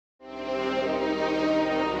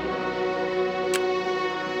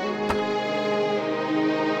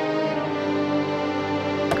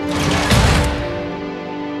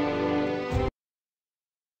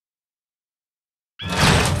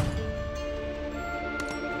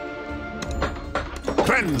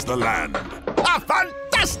Cleanse the land. A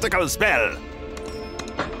fantastical spell!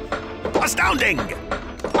 Astounding!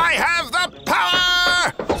 I have the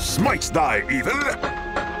power! Smite thy evil!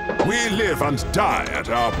 We live and die at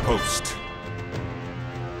our post.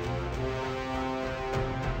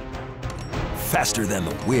 Faster than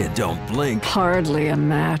the wind, don't blink. Hardly a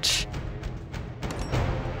match.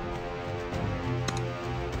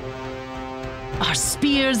 Our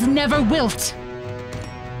spears never wilt.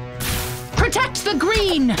 Protect the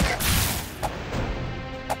green!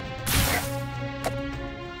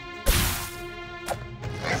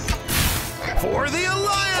 For the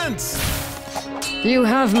Alliance! You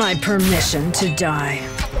have my permission to die.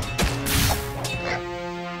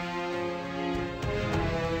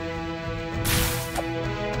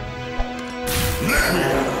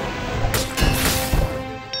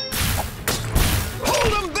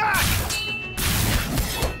 Hold him back!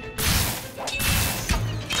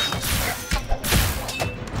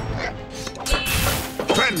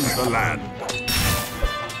 Cleanse the land.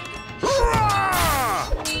 Hurrah!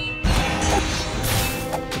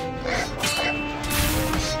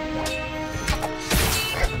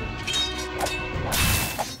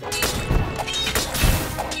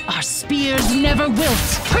 Our spears never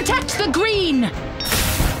wilt. Protect the green!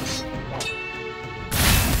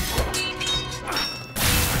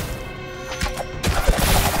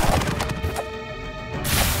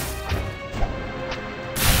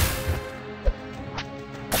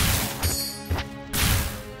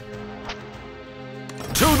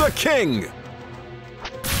 To the king!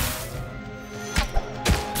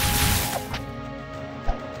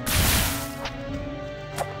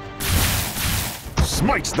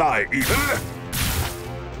 Smite thy evil!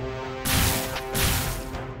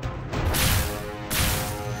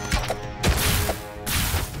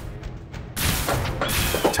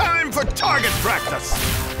 Time for target practice!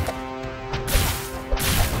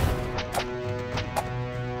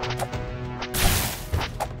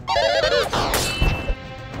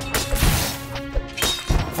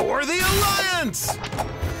 For the Alliance!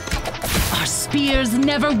 Our spears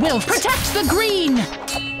never wilt. Protect the green!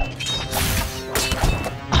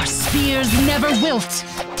 Our spears never wilt.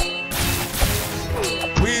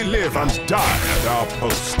 We live and die at our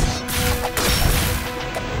post.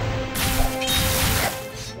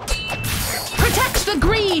 Protect the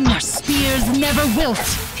green! Our spears never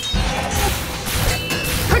wilt.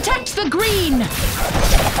 Protect the green!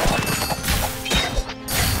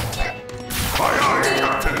 Aye, aye,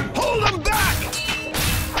 Captain! Hold him back!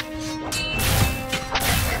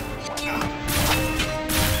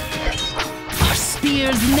 Our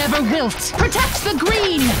spears never wilt. Protect the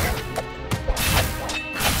green!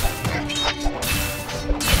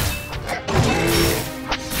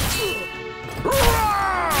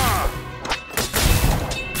 Hurrah!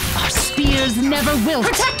 Our spears never wilt.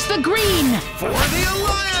 Protect the green! For the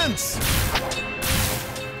Alliance!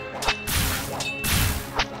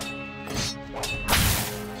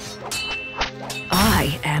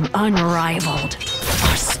 I am unrivaled.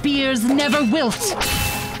 Our spears never wilt.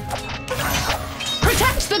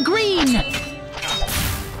 Protect the green!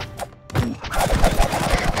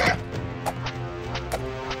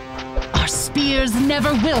 Our spears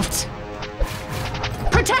never wilt.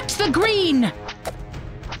 Protect the green!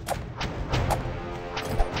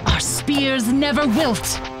 Our spears never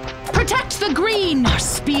wilt. Protect the green! Our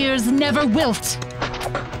spears never wilt.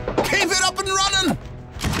 Keep it up and running!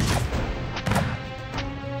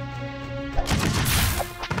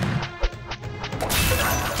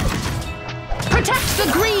 Protect the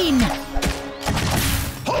green!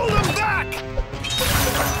 Hold him back!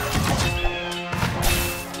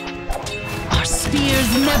 Our spears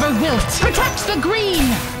never wilt. Protect the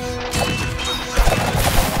green!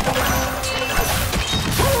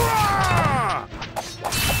 Hurrah!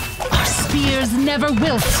 Our spears never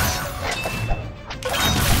wilt.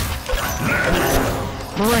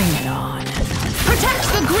 Bring it on. Protect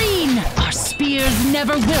the green! Our spears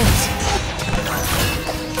never wilt.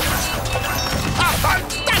 A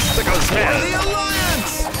fantastical spell! For the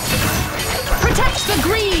Alliance! Protect the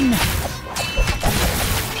green!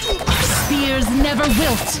 Our spears never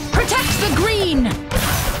wilt. Protect the green!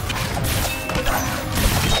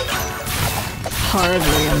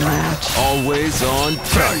 Hardly a match. Always on time.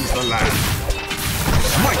 Cleanse the land!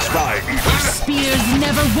 Smite thy Our evil! spears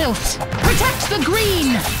never wilt. Protect the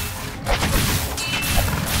green!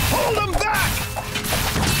 Hold him back!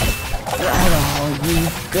 That all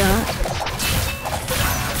you've got?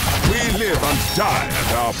 We live and die at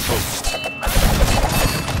our post.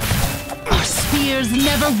 Our spears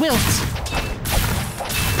never wilt.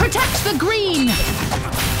 Protect the green!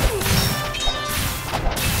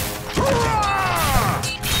 Hurrah!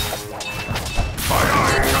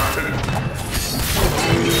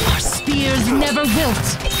 never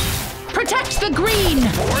wilt. Protect the green!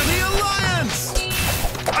 For the Alliance!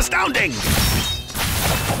 Astounding!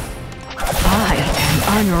 I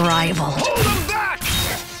am unrivaled. Hold them back!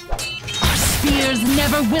 Our spears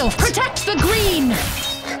never wilt. Protect the green!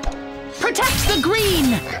 Protect the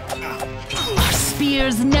green! Our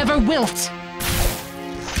spears never wilt.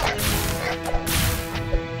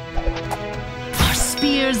 Our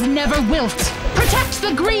spears never wilt. Protect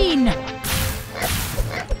the green!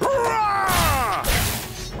 Hurrah!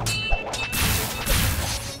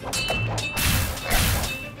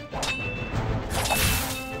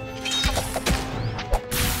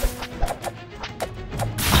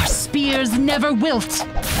 Our spears never wilt.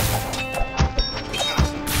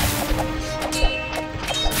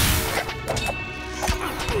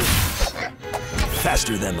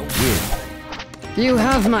 Faster than the wind. You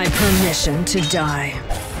have my permission to die.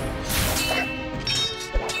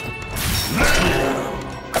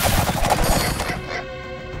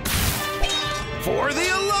 For the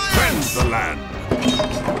Alliance! Cleanse the land!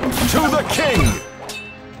 To the king!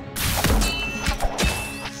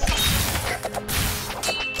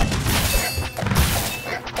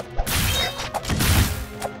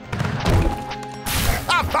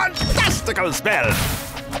 A fantastical spell!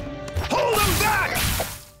 Hold them back!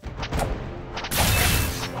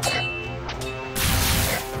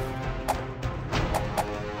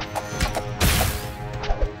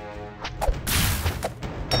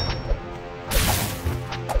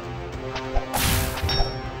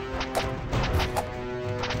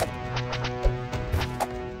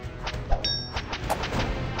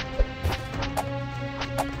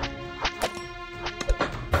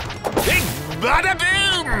 Big bada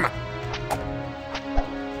boom!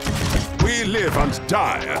 We live and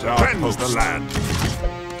die at our post. The land.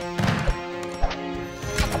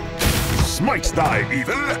 Smite thy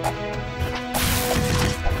evil!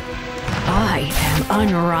 I am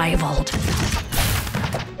unrivaled.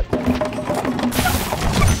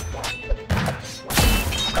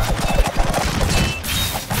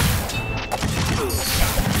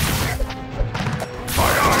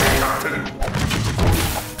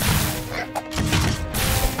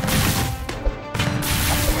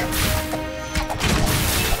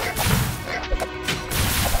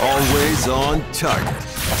 Always on target.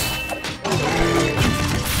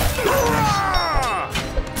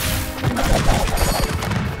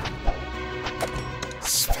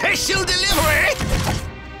 Special delivery!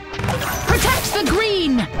 Protect the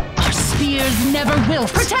green! Our spears never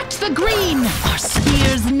wilt. Protect the green! Our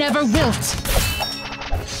spears never wilt.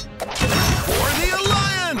 For the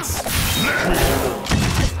Alliance!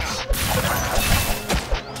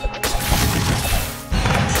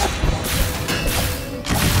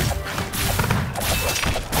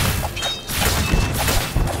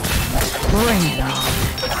 Bring it on.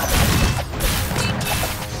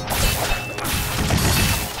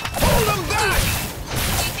 Hold them back!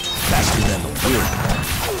 Faster than the wind.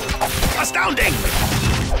 Astounding!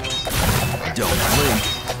 Don't blink.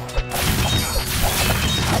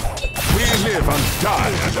 We live and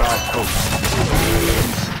die at our post.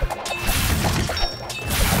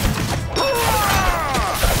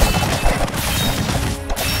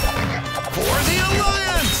 For the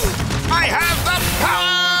Alliance! I have the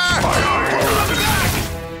power! Hold them back!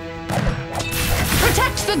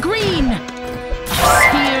 Protect the green! Our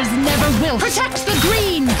spears never wilt. Protect the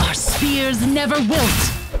green! Our spears never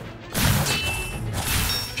wilt.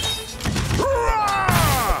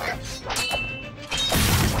 Hurrah!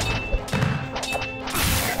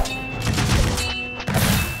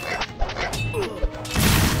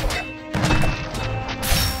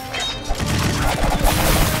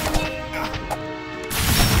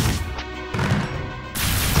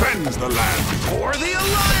 Cleanse the land for the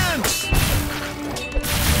Alliance!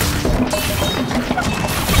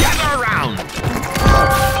 Gather around!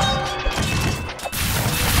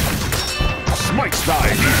 Smite thy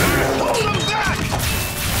evil! Hold them back!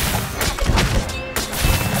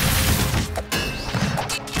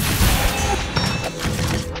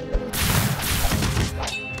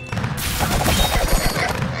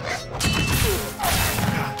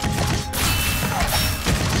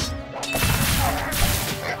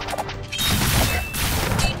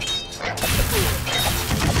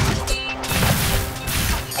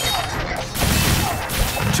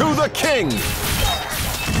 To the king!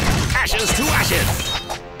 Ashes to ashes!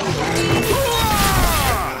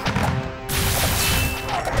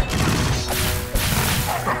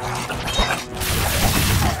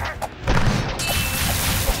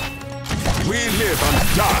 We live and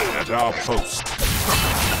die at our post.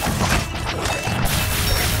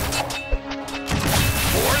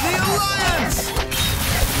 For the Alliance!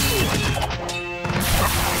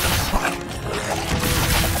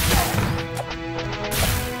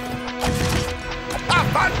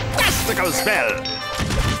 fantastical spell!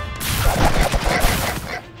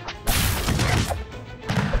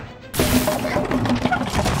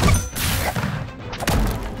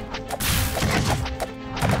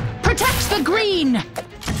 Protect the green! Aye,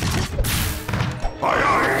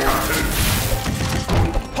 aye, Captain!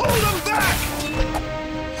 Hold them back!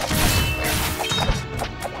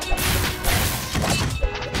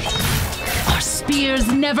 Our spears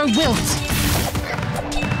never wilt!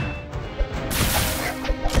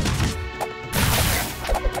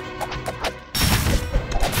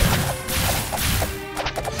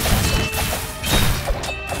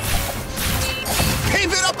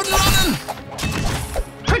 Keep it up and running!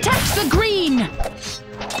 Protect the green!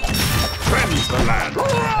 Cleanse the land!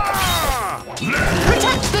 Hurrah!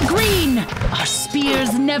 Protect the green! Our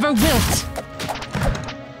spears never wilt!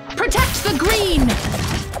 Protect the green!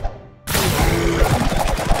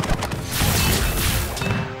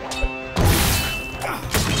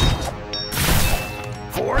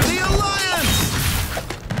 For the Alliance!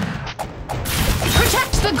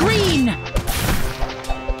 Protect the green!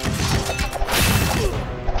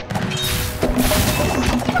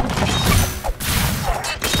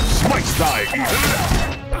 Smite thy evil!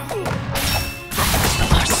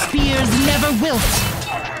 Our spears never wilt!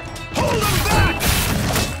 Hold them back!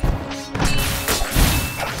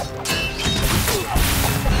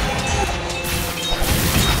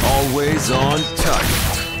 Always on target.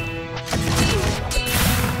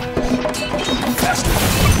 Faster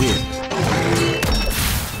than the wind.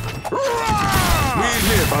 We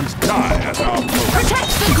live and die at our post.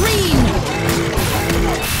 Protect the green!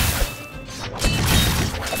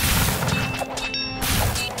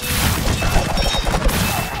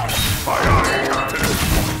 Aye, aye, Captain!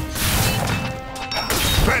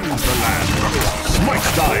 Cleanse the land! Smite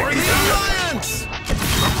thy evil! Alliance!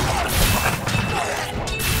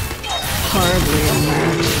 Hardly a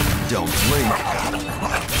match. Don't blink.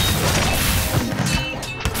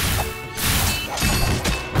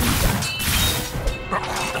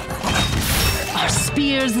 Our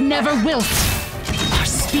spears never wilt! Our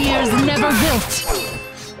spears never wilt!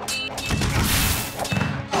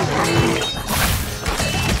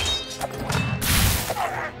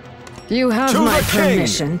 You have To my the king!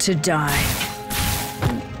 permission to die.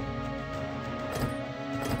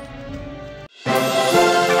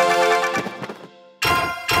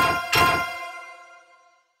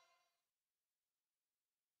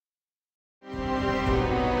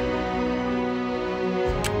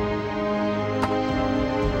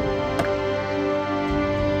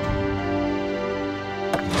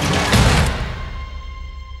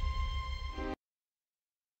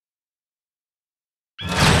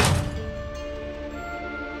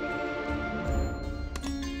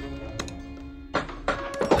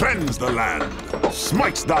 Cleanse the land!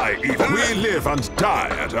 Smite thy evil! We live and die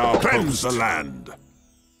at our Cleanse the land!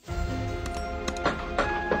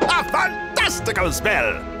 A fantastical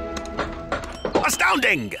spell!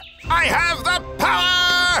 Astounding! I have the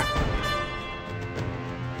power!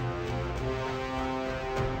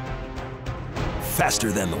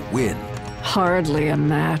 Faster than the wind. Hardly a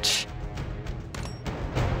match.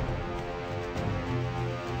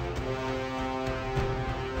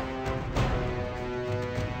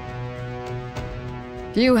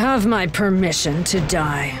 You have my permission to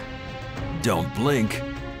die. Don't blink.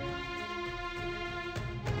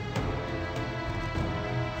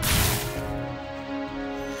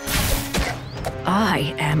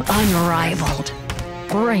 I am unrivaled.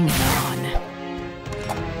 Bring it on.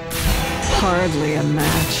 Hardly a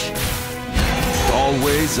match.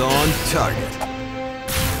 Always on target.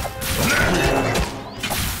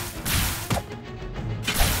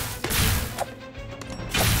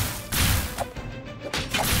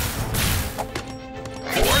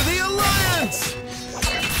 For the Alliance!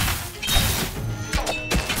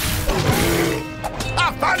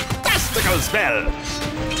 A fantastical spell!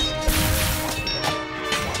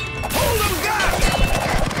 Hold them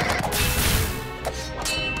back!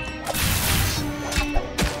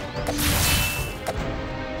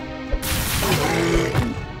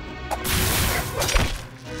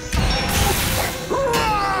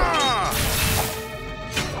 Hurrah!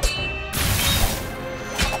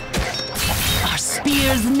 Our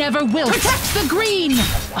spears never wilt! Protect the green!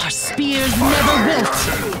 Our spears never wilt!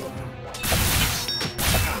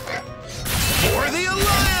 For the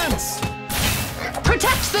Alliance!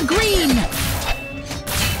 Protect the green!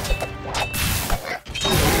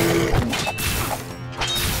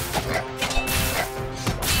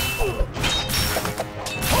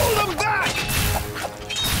 Hold them back!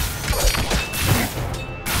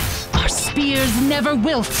 Our spears never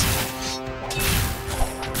wilt!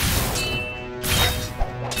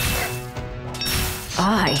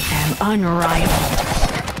 I am unrivaled.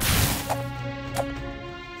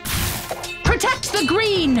 Protect the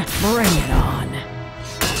green! Bring it on.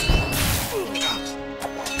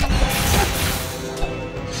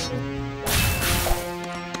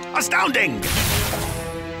 Astounding!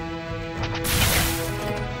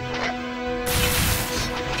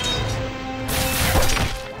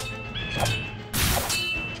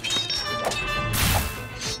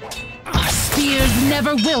 Our spears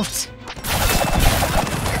never wilt.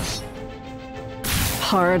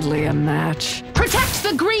 Hardly a match. Protect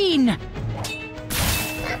the green!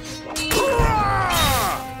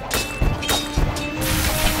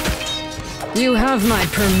 You have my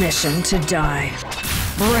permission to die.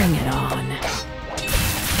 Bring it on.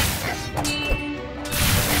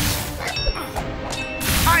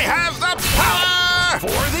 I have the power!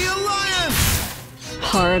 For the Alliance!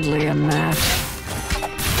 Hardly a match.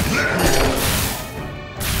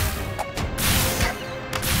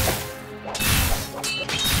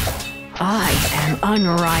 I am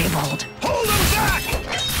unrivaled. Hold them back!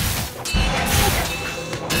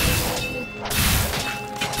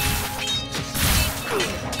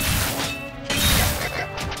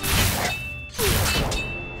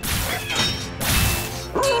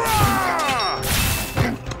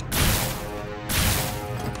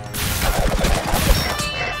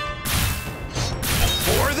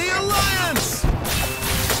 For the Alliance!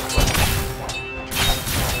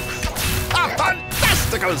 A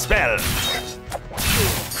fantastical spell!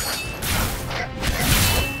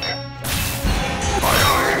 Aye,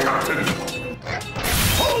 aye, Captain!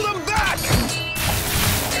 Hold them back!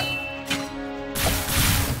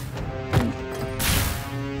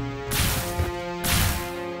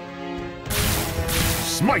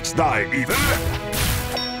 Smite thy evil!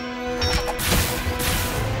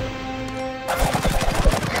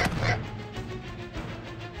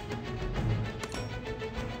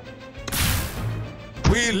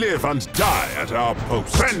 We live and die at our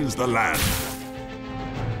post. Cleanse the land.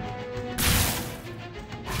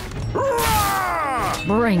 Roar!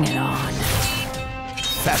 Bring it on.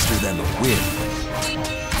 Faster than the wind.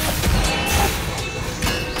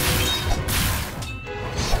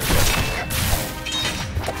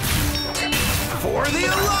 For the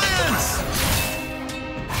Alliance!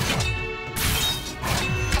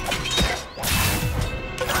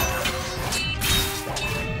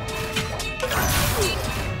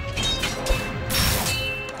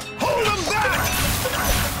 Hold them back!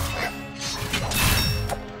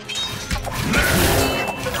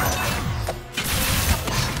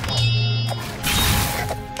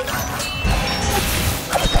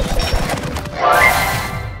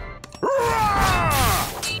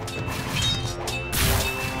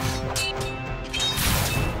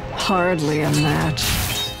 Hardly a match.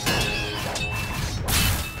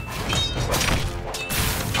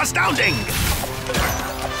 Astounding!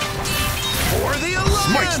 For the Alliance!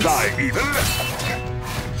 Smite thy evil!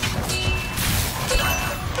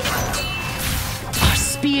 Our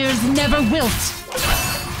spears never wilt.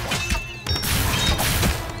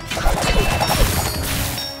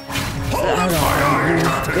 Hold them fire!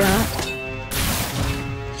 Got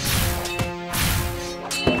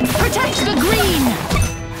Protect the green!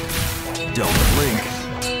 Don't blink.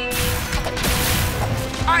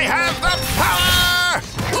 I have the power!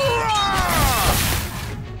 Roar!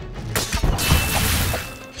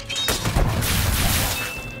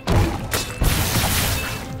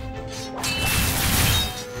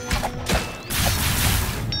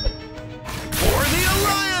 For the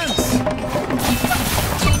Alliance!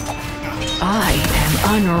 I am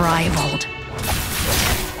unrivaled.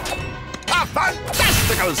 A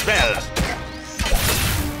fantastical spell!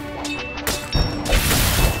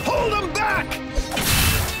 Hold them back!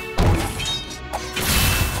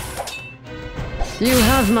 You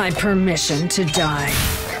have my permission to die.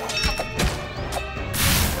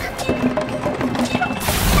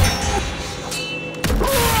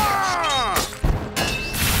 Roar!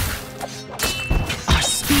 Our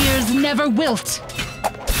spears never wilt.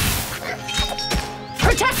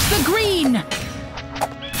 Protect the green!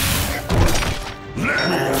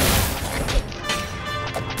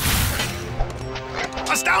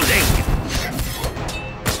 Astounding!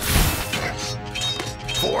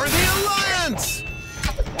 For the Alliance!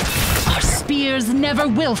 Our spears never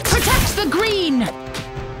wilt. Protect the green!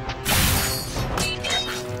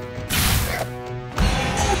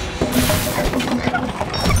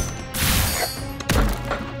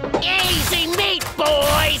 Easy meat,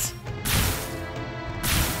 boys!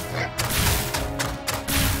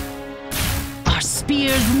 Our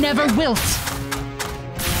spears never wilt.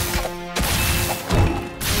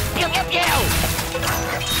 Pew, pew, pew!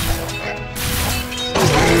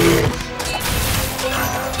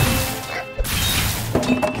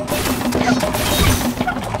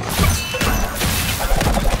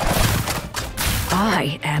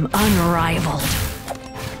 unrivaled.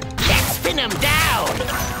 Let's pin him down!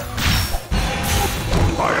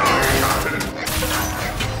 Aye, aye, Captain.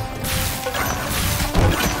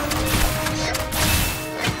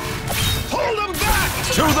 Hold him back!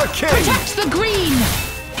 To the king! Protect the green!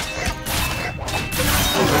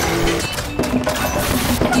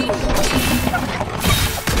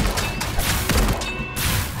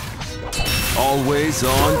 Always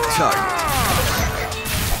on target.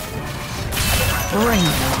 Bring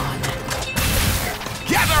it on.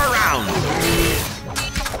 Gather around!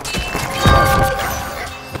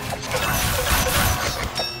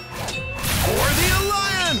 For the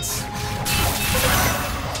Alliance!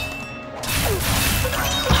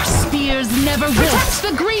 Our spears never will. Protect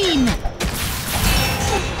the green!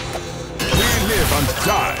 We live and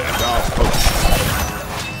die at our post.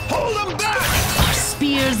 Hold them back! Our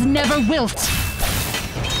spears never wilt.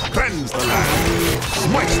 Cleanse the land.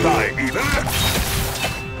 Smite thy evil.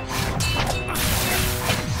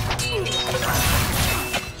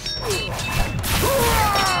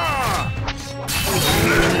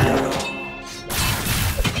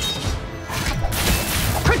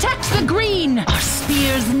 Protect the green! Our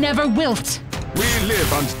spears never wilt. We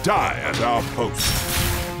live and die at our post.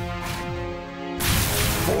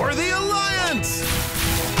 For the Alliance!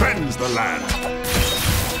 Cleanse the land.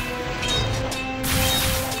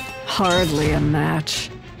 Hardly a match.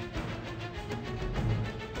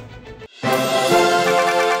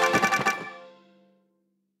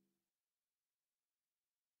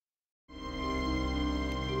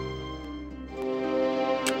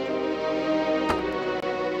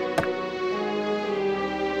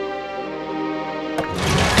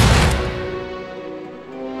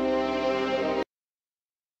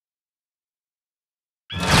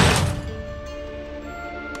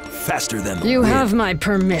 Faster than the You wind. have my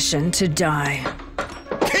permission to die.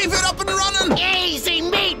 Keep it up and running! Easy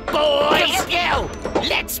meat, boys! Yo,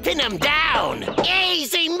 let's pin him down!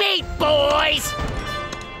 Easy meat, boys!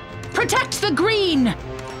 Protect the green!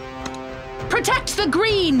 Protect the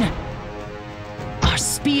green! Our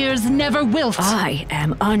spears never wilt. I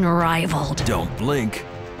am unrivaled. Don't blink.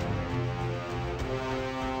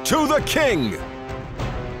 To the king!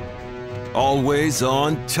 Always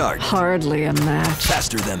on target. Hardly a match.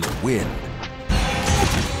 Faster than the wind.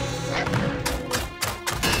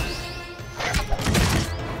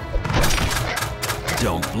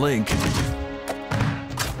 Don't blink.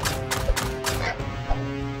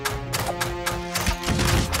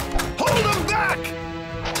 Hold them back!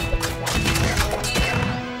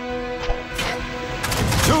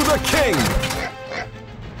 To the king!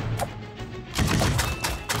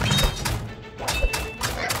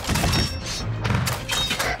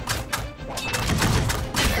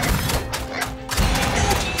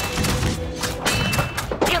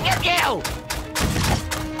 Yo!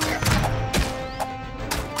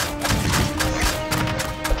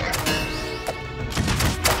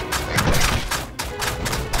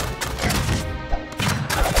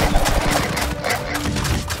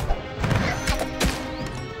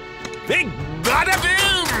 Big bada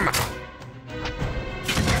boom!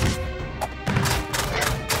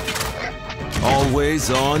 Always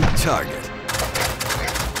on target.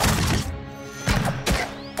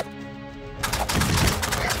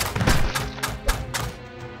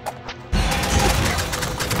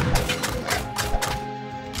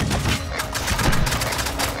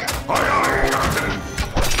 Aye, aye, Captain.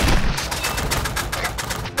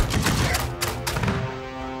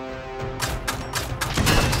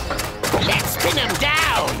 Let's pin him down!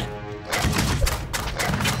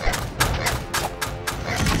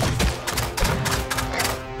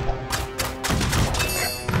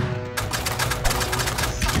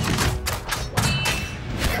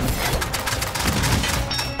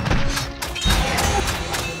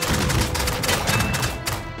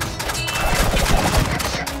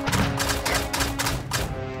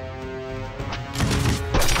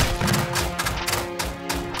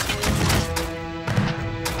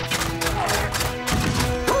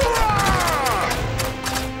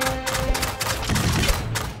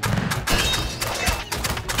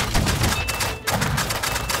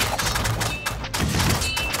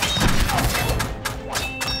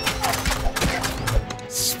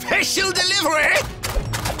 Special delivery!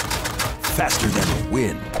 Faster than the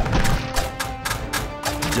wind.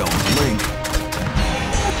 Don't blink.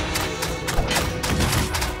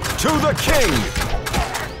 To the king!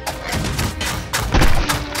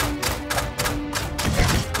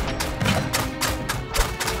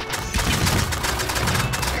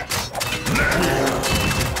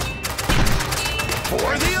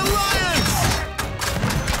 For the Alliance!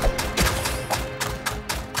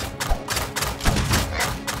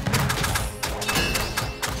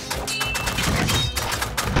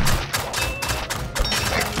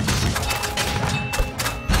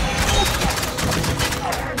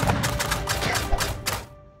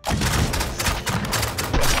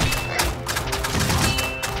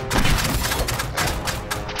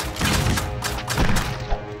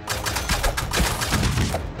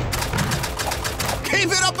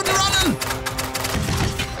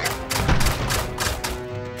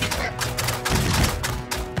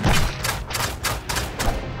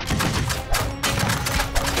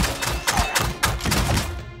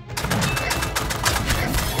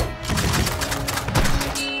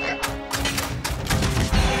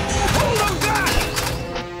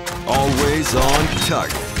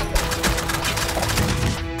 target.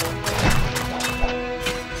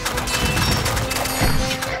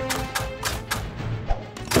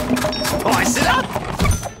 Spice it up!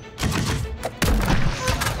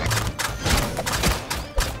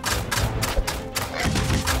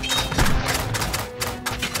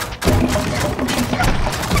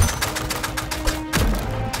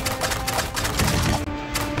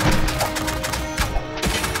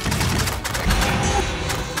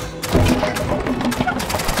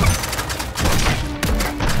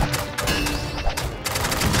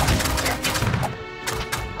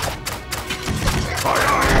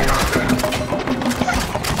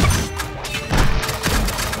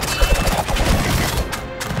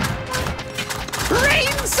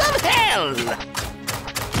 Rains of hell!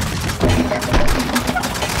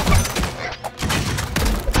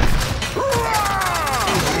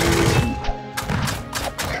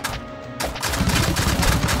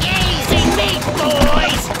 Easy meat,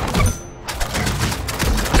 boys!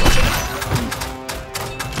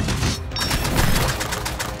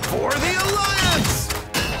 For the Alliance!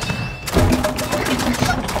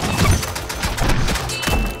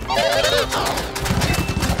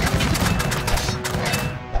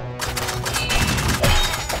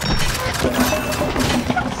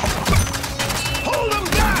 Hold 'em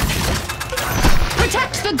back!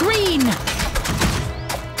 Protect the green!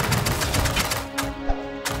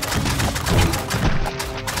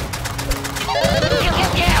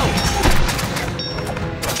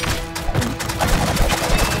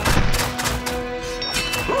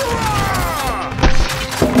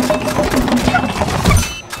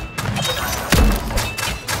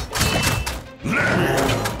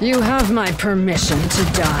 You have my permission to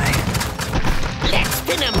die. Let's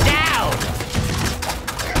pin him down!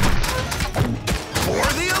 For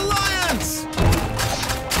the Alliance!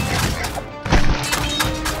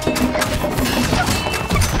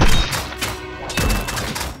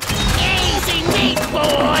 Easy meat,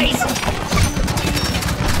 boys!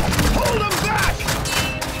 Hold 'em back!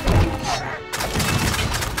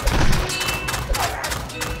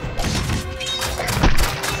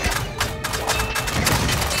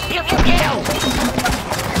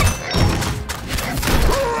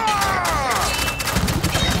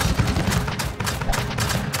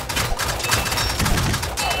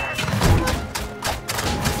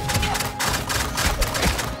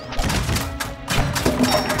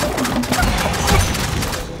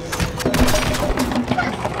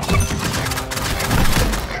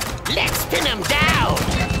 Let's pin him down!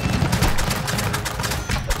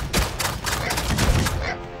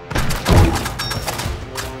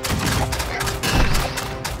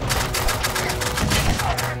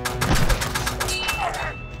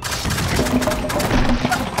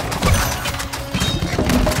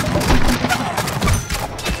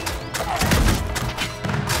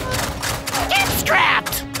 Get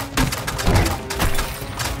strapped!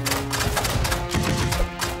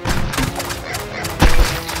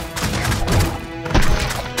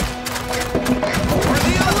 For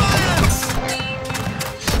the Alliance!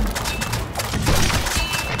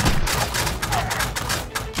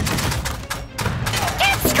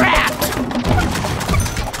 Get strapped!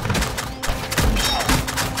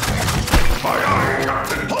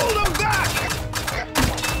 Hold 'em back!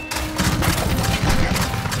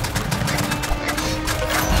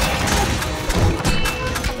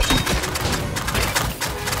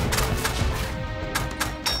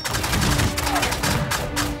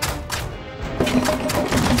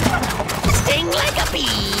 Sting like a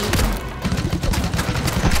bee!